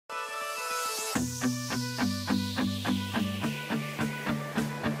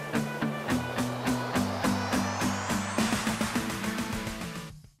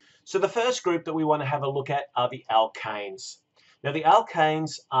So the first group that we want to have a look at are the alkanes. Now the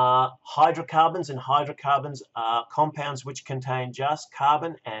alkanes are hydrocarbons, and hydrocarbons are compounds which contain just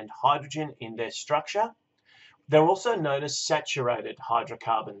carbon and hydrogen in their structure. They're also known as saturated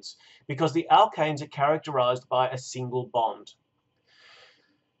hydrocarbons because the alkanes are characterized by a single bond.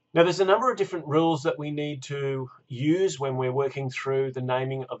 Now there's a number of different rules that we need to use when we're working through the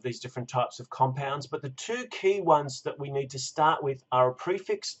naming of these different types of compounds, but the two key ones that we need to start with are a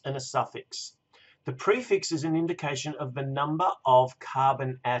prefix and a suffix. The prefix is an indication of the number of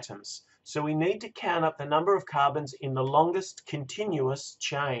carbon atoms. So we need to count up the number of carbons in the longest continuous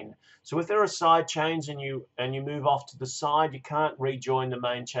chain. So if there are side chains and you move off to the side, you can't rejoin the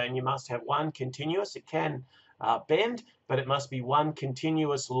main chain. You must have one continuous. It can bend, but it must be one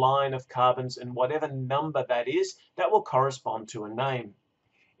continuous line of carbons, and whatever number that is, that will correspond to a name.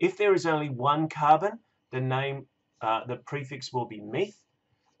 If there is only one carbon, the prefix will be meth.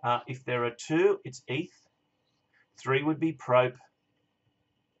 If there are two, it's eth. 3 would be prop.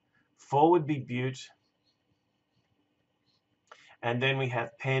 4 would be bute. And then we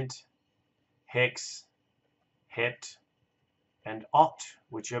have pent, hex, hept, and oct,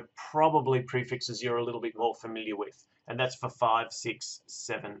 which are probably prefixes you're a little bit more familiar with. And that's for 5, 6,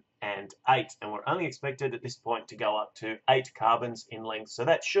 7, and 8. And we're only expected at this point to go up to 8 carbons in length. So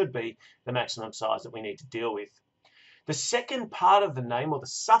that should be the maximum size that we need to deal with. The second part of the name, or the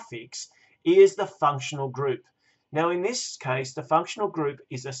suffix, is the functional group. Now in this case, the functional group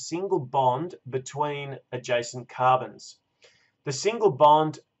is a single bond between adjacent carbons. The single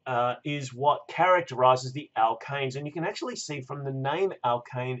bond is what characterizes the alkanes, and you can actually see from the name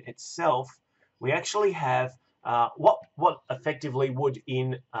alkane itself, we actually have what effectively would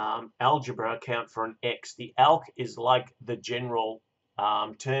in algebra account for an X. The alk is like the general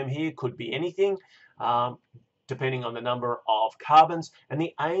term here, could be anything depending on the number of carbons, and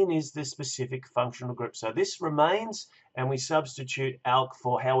the ane is the specific functional group. So this remains, and we substitute alk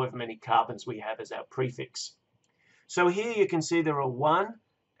for however many carbons we have as our prefix. So here you can see there are 1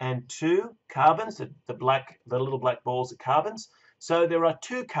 and 2 carbons. The little black balls are carbons. So there are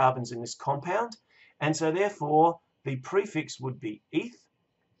 2 carbons in this compound, and so therefore the prefix would be eth.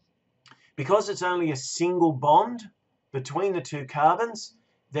 Because it's only a single bond between the 2 carbons,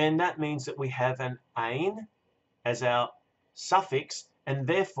 then that means that we have an ane as our suffix, and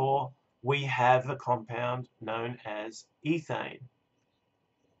therefore we have a compound known as ethane.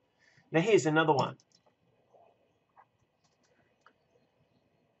 Now here's another one.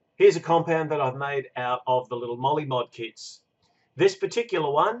 Here's a compound that I've made out of the little Molly-Mod kits. This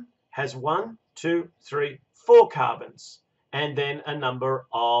particular one has 1, 2, 3, 4 carbons, and then a number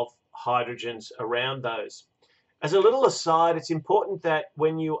of hydrogens around those. As a little aside, it's important that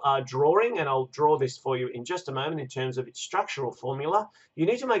when you are drawing, and I'll draw this for you in just a moment in terms of its structural formula, you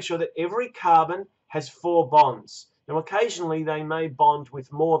need to make sure that every carbon has 4 bonds. Now occasionally they may bond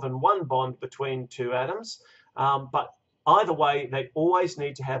with more than 1 bond between 2 atoms, but either way, they always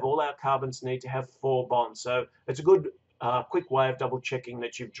need to have, all our carbons need to have 4 bonds. So it's a good quick way of double checking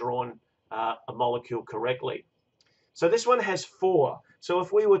that you've drawn a molecule correctly. So this one has 4. So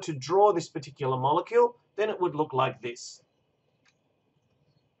if we were to draw this particular molecule, then it would look like this.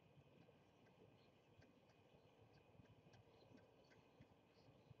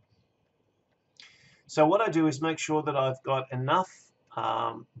 So what I do is make sure that I've got enough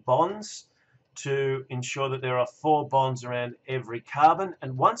bonds to ensure that there are 4 bonds around every carbon.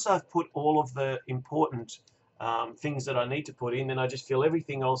 And once I've put all of the important things that I need to put in, then I just fill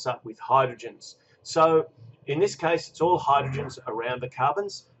everything else up with hydrogens. So in this case, it's all hydrogens around the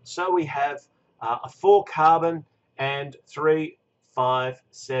carbons. So we have a 4 carbon and 3, 5,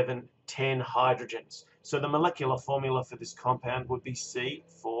 7, 10 hydrogens. So the molecular formula for this compound would be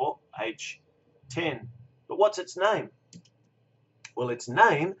C4H10. But what's its name? Well, its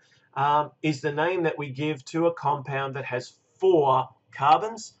name is the name that we give to a compound that has 4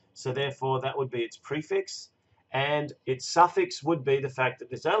 carbons. So therefore, that would be its prefix. And its suffix would be the fact that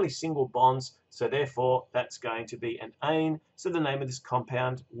there's only single bonds. So therefore, that's going to be an ane. So the name of this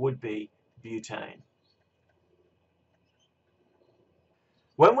compound would be butane.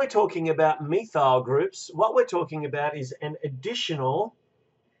 When we're talking about methyl groups, what we're talking about is an additional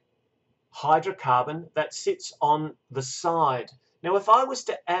hydrocarbon that sits on the side. Now, if I was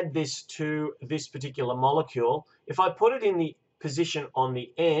to add this to this particular molecule, if I put it in the position on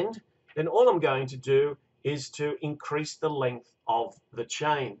the end, then all I'm going to do is to increase the length of the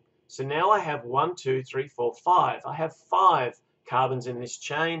chain. So now I have 1, 2, 3, 4, 5. I have 5 carbons in this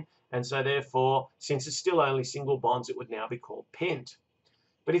chain, and so therefore, since it's still only single bonds, it would now be called pent.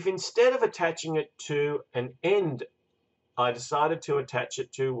 But if instead of attaching it to an end, I decided to attach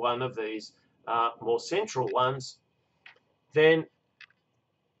it to one of these more central ones, then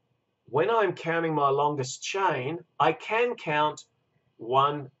when I'm counting my longest chain, I can count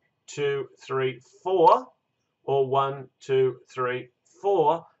 1, 2, 3, 4, or 1, 2, 3,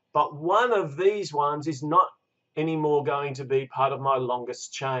 4, but one of these ones is not anymore going to be part of my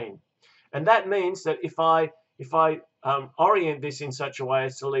longest chain. And that means that if I orient this in such a way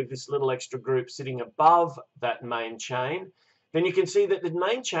as to leave this little extra group sitting above that main chain, then you can see that the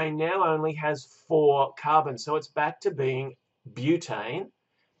main chain now only has 4 carbons. So it's back to being butane.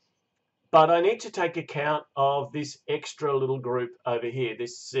 But I need to take account of this extra little group over here,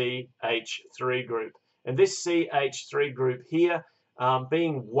 this CH3 group. And this CH3 group here,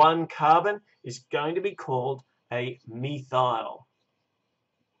 being 1 carbon, is going to be called a methyl.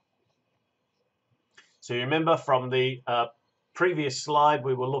 So you remember from the previous slide,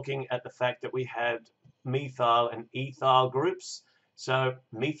 we were looking at the fact that we had methyl and ethyl groups. So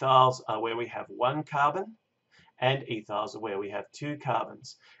methyls are where we have 1 carbon, and ethyls are where we have 2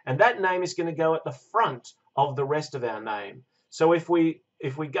 carbons. And that name is going to go at the front of the rest of our name. So if we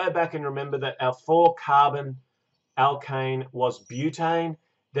go back and remember that our 4-carbon alkane was butane,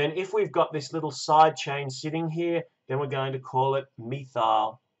 then if we've got this little side chain sitting here, then we're going to call it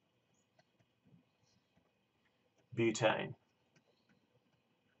methyl butane.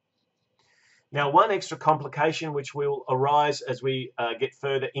 Now, one extra complication which will arise as we get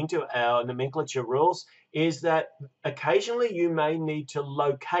further into our nomenclature rules is that occasionally you may need to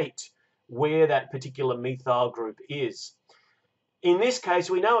locate where that particular methyl group is. In this case,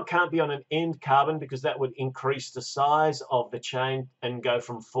 we know it can't be on an end carbon because that would increase the size of the chain and go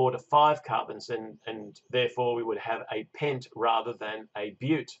from 4 to 5 carbons, and therefore we would have a pent rather than a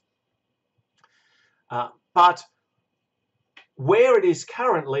bute. But where it is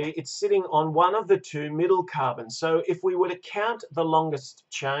currently, it's sitting on one of the 2 middle carbons. So if we were to count the longest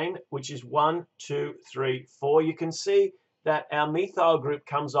chain, which is 1, 2, 3, 4, you can see that our methyl group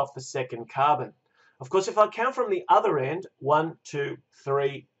comes off the 2nd carbon. Of course, if I count from the other end, 1, 2,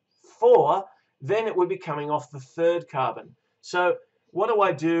 3, 4, then it would be coming off the 3rd carbon. So what do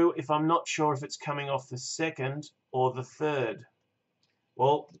I do if I'm not sure if it's coming off the 2nd or the 3rd?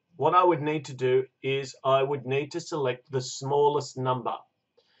 Well, what I would need to do is I would need to select the smallest number.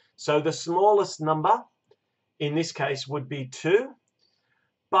 So the smallest number in this case would be 2,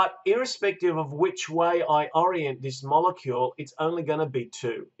 but irrespective of which way I orient this molecule, it's only going to be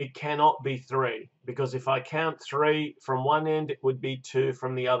 2. It cannot be 3, because if I count 3 from one end, it would be 2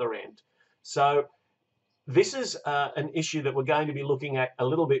 from the other end. So this is an issue that we're going to be looking at a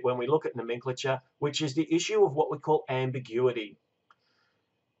little bit when we look at nomenclature, which is the issue of what we call ambiguity.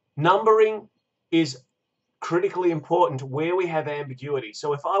 Numbering is critically important where we have ambiguity.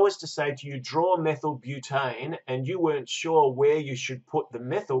 So if I was to say to you, draw methyl butane, and you weren't sure where you should put the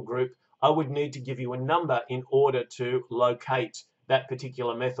methyl group, I would need to give you a number in order to locate that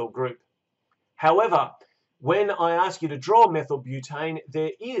particular methyl group. However, when I ask you to draw methyl butane,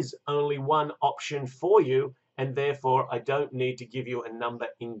 there is only one option for you, and therefore I don't need to give you a number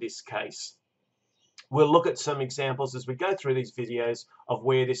in this case. We'll look at some examples as we go through these videos of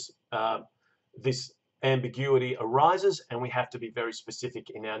where this ambiguity arises, and we have to be very specific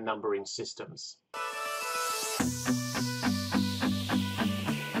in our numbering systems.